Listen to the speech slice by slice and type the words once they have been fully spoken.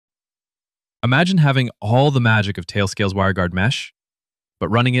Imagine having all the magic of Tailscale's WireGuard mesh, but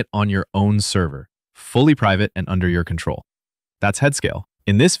running it on your own server, fully private and under your control. That's Headscale.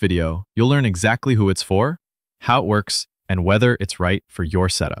 In this video, you'll learn exactly who it's for, how it works, and whether it's right for your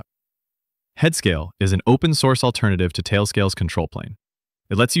setup. Headscale is an open-source alternative to Tailscale's control plane.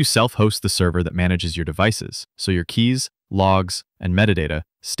 It lets you self-host the server that manages your devices, so your keys, logs, and metadata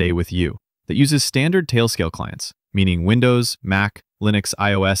stay with you. That uses standard Tailscale clients, meaning Windows, Mac, Linux,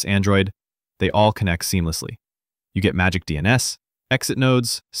 iOS, Android. They all connect seamlessly. You get magic DNS, exit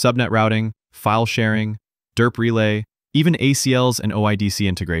nodes, subnet routing, file sharing, derp relay, even ACLs and OIDC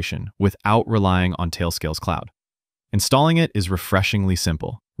integration without relying on Tailscale's cloud. Installing it is refreshingly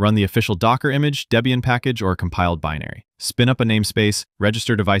simple. Run the official Docker image, Debian package, or a compiled binary. Spin up a namespace,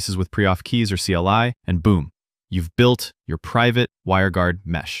 register devices with pre-auth keys or CLI, and boom, you've built your private WireGuard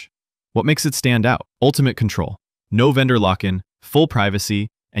mesh. What makes it stand out? Ultimate control. No vendor lock-in, full privacy,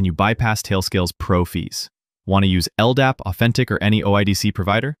 and you bypass Tailscale's pro fees. Want to use LDAP, Authentic, or any OIDC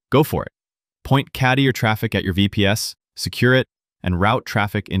provider? Go for it. Point caddy your traffic at your VPS, secure it, and route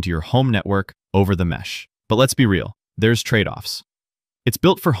traffic into your home network over the mesh. But let's be real, there's trade-offs. It's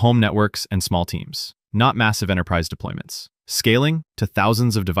built for home networks and small teams, not massive enterprise deployments. Scaling to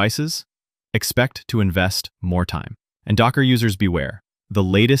thousands of devices? Expect to invest more time. And Docker users beware. The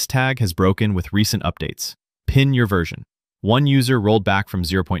latest tag has broken with recent updates. Pin your version. One user rolled back from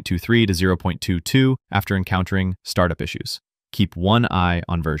 0.23 to 0.22 after encountering startup issues. Keep one eye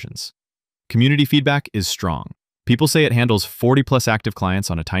on versions. Community feedback is strong. People say it handles 40+ active clients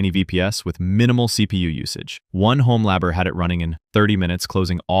on a tiny VPS with minimal CPU usage. One homelabber had it running in 30 minutes,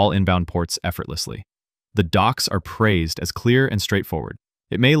 closing all inbound ports effortlessly. The docs are praised as clear and straightforward.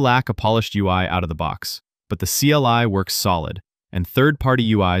 It may lack a polished UI out of the box, but the CLI works solid, and third-party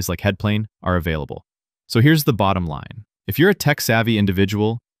UIs like Headplane are available. So here's the bottom line. If you're a tech-savvy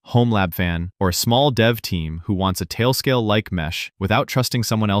individual, homelab fan, or a small dev team who wants a Tailscale-like mesh without trusting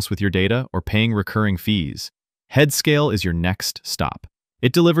someone else with your data or paying recurring fees, Headscale is your next stop.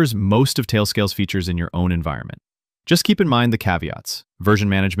 It delivers most of Tailscale's features in your own environment. Just keep in mind the caveats: version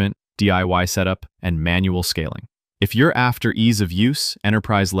management, DIY setup, and manual scaling. If you're after ease of use,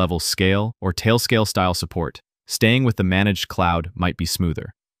 enterprise-level scale, or Tailscale-style support, staying with the managed cloud might be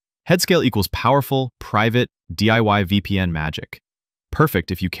smoother. Headscale equals powerful, private, DIY VPN magic.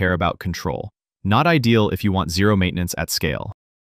 Perfect if you care about control. Not ideal if you want zero maintenance at scale.